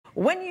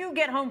When you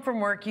get home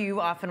from work,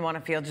 you often want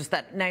to feel just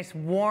that nice,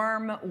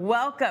 warm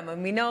welcome.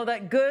 And we know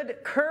that good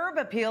curb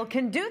appeal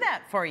can do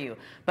that for you.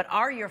 But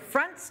are your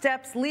front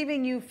steps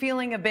leaving you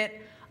feeling a bit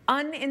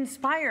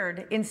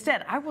uninspired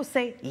instead? I will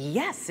say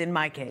yes in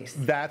my case.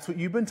 That's what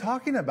you've been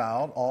talking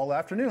about all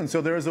afternoon.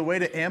 So there is a way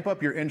to amp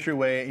up your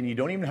entryway and you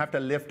don't even have to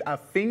lift a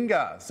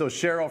finger. So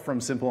Cheryl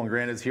from Simple and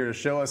Grand is here to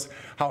show us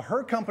how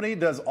her company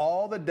does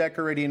all the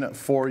decorating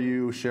for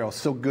you. Cheryl,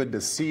 so good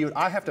to see you.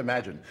 I have to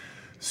imagine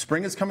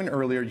spring is coming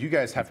earlier. You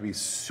guys have to be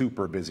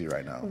super busy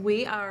right now.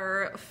 We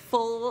are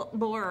full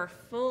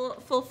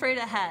freight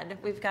ahead.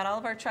 We've got all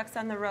of our trucks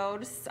on the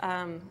road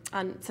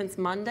since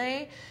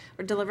Monday.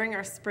 We're delivering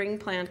our spring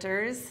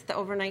planters. The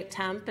overnight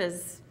temp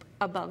is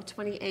above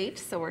 28,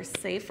 so we're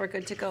safe. We're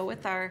good to go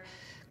with our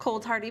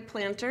cold hardy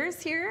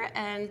planters here,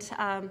 and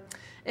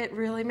it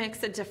really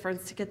makes a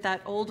difference to get that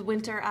old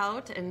winter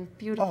out and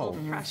beautiful,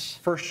 fresh.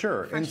 For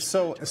sure. And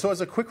so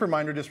as a quick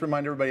reminder, just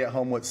remind everybody at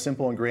home what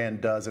Simple and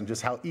Grand does and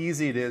just how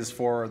easy it is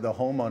for the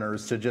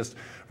homeowners to just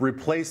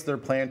replace their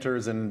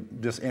planters and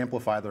just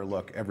amplify their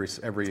look every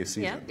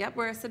season. Yep.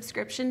 We're a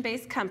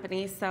subscription-based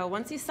company, so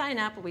once you sign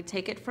up, we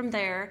take it from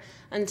there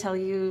until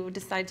you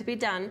decide to be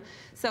done.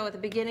 So at the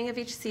beginning of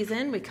each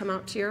season, we come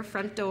out to your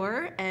front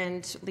door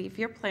and leave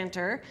your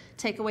planter,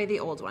 take away the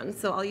old one.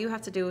 So all you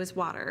have to do is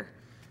water.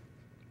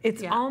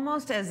 It's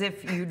almost as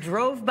if you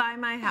drove by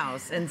my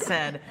house and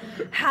said,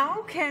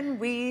 how can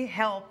we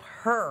help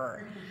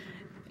her?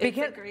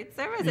 Because it's a great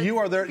service.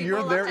 You're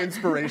their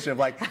inspiration of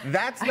like,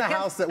 that's the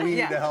house that we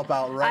need to help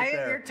out right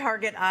there. I am your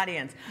target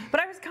audience. But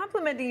I was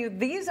complimenting you.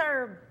 These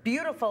are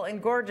beautiful and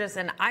gorgeous,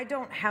 and I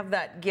don't have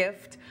that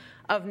gift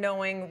of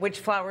knowing which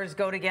flowers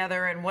go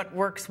together and what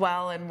works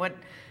well and what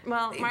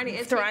Marty,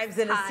 it thrives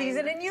in a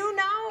season, and you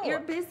know.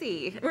 You're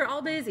busy. We're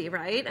all busy,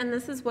 right? And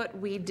this is what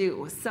we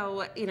do.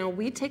 So,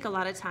 we take a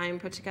lot of time,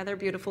 put together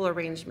beautiful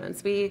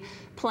arrangements. We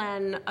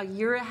plan a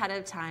year ahead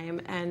of time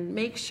and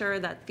make sure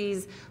that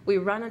we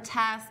run a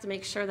test to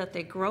make sure that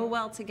they grow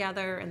well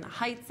together and the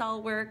heights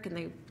all work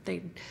and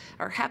they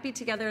are happy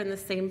together in the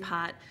same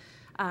pot.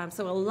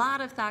 So a lot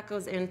of that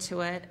goes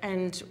into it,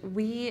 and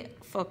we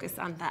focus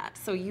on that.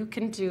 So you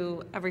can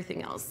do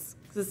everything else.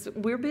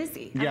 We're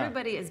busy. Yeah.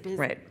 Everybody is busy.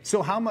 Right.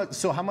 So how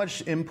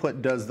much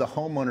input does the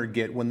homeowner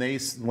get when they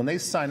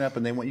sign up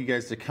and they want you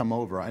guys to come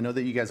over? I know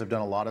that you guys have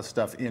done a lot of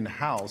stuff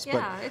in-house,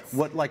 but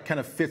what kind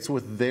of fits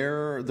with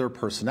their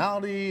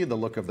personality, the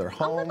look of their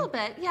home? A little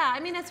bit, yeah. I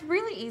mean, it's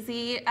really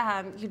easy.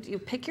 You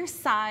pick your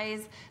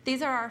size.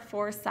 These are our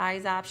 4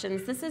 size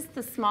options. This is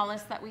the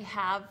smallest that we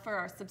have for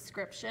our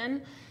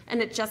subscription, and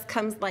it just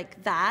comes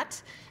like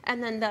that.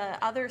 And then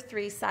the other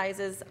 3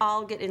 sizes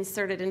all get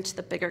inserted into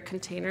the bigger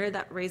container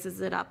that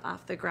raises it up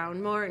off the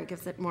ground more and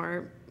gives it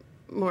more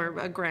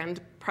a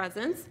grand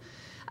presence.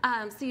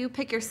 So you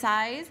pick your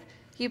size,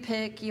 you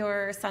pick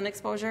your sun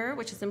exposure,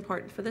 which is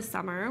important for the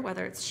summer,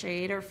 whether it's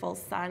shade or full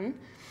sun.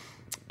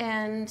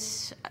 And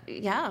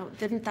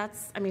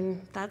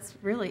that's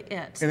really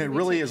it. And it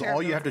really is,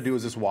 all you have to do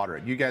is just water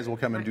it. You guys will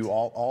come and do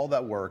all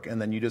that work,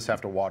 and then you just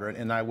have to water it.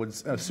 And I would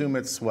assume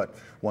it's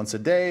once a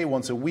day,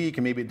 once a week,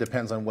 and maybe it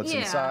depends on what's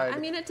inside. Yeah, I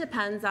mean, it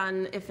depends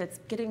on if it's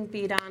getting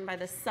beat on by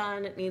the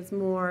sun, it needs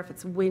more. If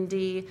it's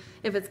windy,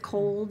 if it's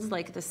cold,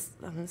 like this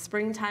in the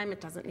springtime, it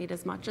doesn't need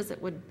as much as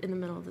it would in the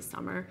middle of the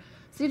summer.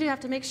 So you do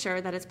have to make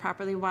sure that it's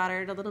properly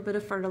watered. A little bit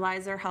of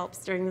fertilizer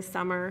helps during the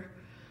summer.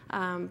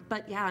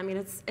 But yeah, I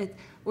mean,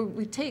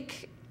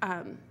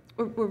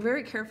 we're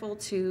very careful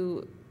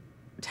to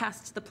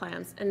test the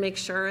plants and make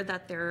sure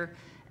that they're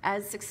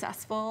as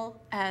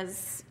successful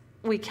as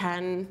we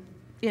can,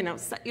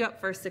 set you up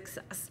for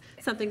success.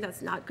 Something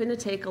that's not going to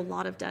take a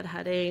lot of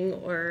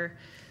deadheading or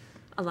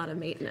a lot of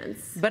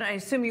maintenance. But I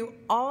assume you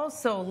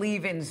also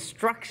leave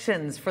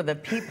instructions for the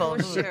people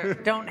who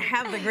don't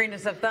have the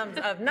greenest of thumbs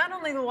of not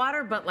only the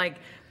water, but like,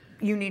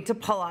 you need to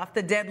pull off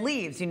the dead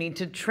leaves. You need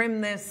to trim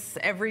this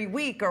every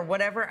week or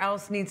whatever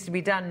else needs to be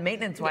done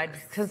maintenance-wise,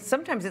 because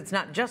sometimes it's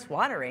not just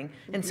watering,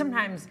 and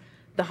sometimes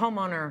the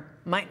homeowner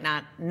might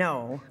not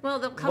know Well,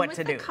 they'll come with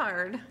a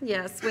card,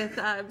 yes, with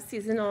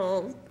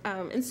seasonal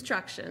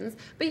instructions.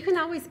 But you can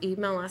always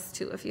email us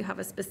too if you have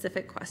a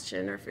specific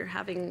question, or if you're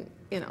having,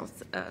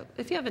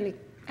 if you have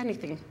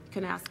anything, you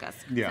can ask us.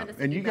 Yeah,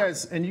 and you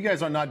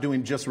guys are not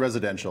doing just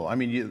residential. I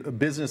mean,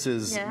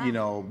 businesses,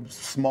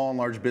 small and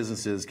large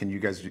businesses, can you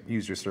guys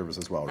use your service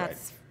as well, right?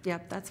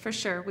 Yep, that's for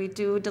sure. We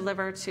do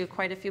deliver to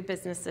quite a few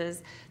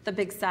businesses. The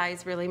big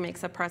size really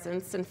makes a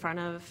presence in front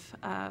of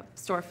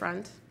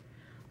storefront.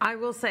 I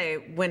will say,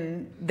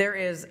 when there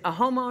is a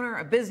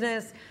homeowner, a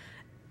business,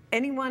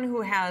 anyone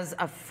who has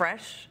a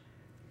fresh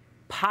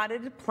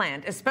potted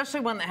plant, especially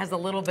one that has a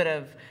little bit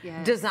of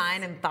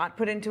design and thought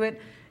put into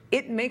it,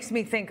 it makes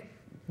me think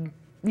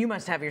you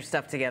must have your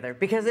stuff together,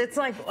 because it's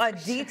like a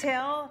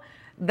detail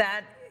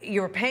that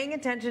you're paying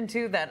attention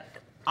to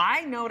that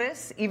I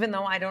notice, even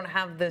though I don't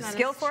have the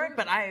skill for it,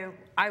 but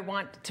I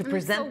want to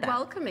present that. It's so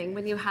welcoming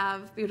when you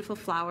have beautiful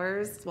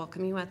flowers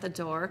welcome you at the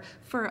door.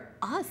 For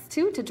us,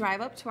 too, to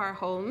drive up to our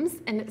homes,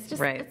 and it's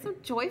just, it's so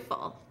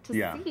joyful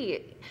to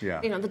see.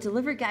 Yeah. You know, the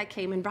delivery guy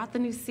came and brought the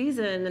new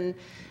season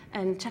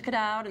and check it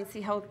out and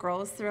see how it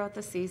grows throughout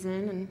the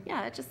season. And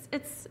yeah,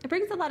 it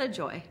brings a lot of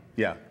joy.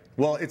 Yeah.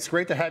 Well, it's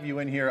great to have you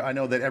in here. I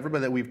know that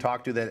everybody that we've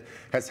talked to that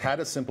has had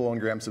a Simple &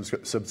 Graham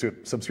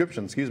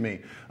subscription,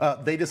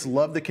 they just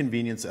love the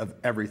convenience of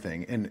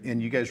everything,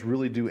 and you guys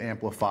really do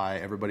amplify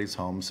everybody's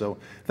home. So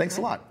thanks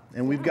a lot.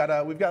 And we've got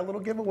a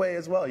little giveaway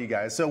as well, you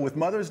guys. So with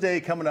Mother's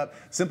Day coming up,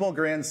 Simple &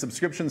 Grand's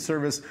subscription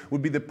service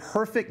would be the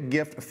perfect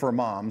gift for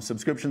moms.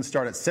 Subscriptions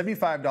start at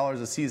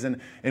 $75 a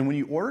season, and when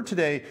you order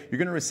today, you're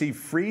going to receive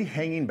free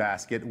hanging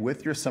basket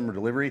with your summer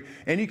delivery,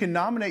 and you can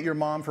nominate your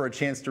mom for a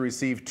chance to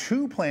receive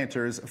 2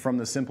 planters from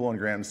the Simple &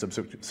 Graham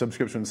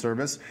subscription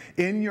service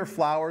in your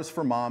Flowers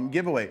for Mom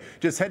giveaway.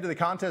 Just head to the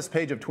contest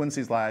page of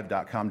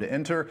TwinCiesLive.com to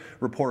enter.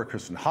 Reporter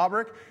Kristen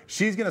Habrick,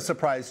 she's going to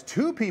surprise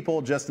 2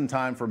 people just in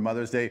time for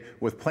Mother's Day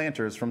with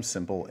planters from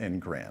Simple &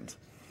 Grand.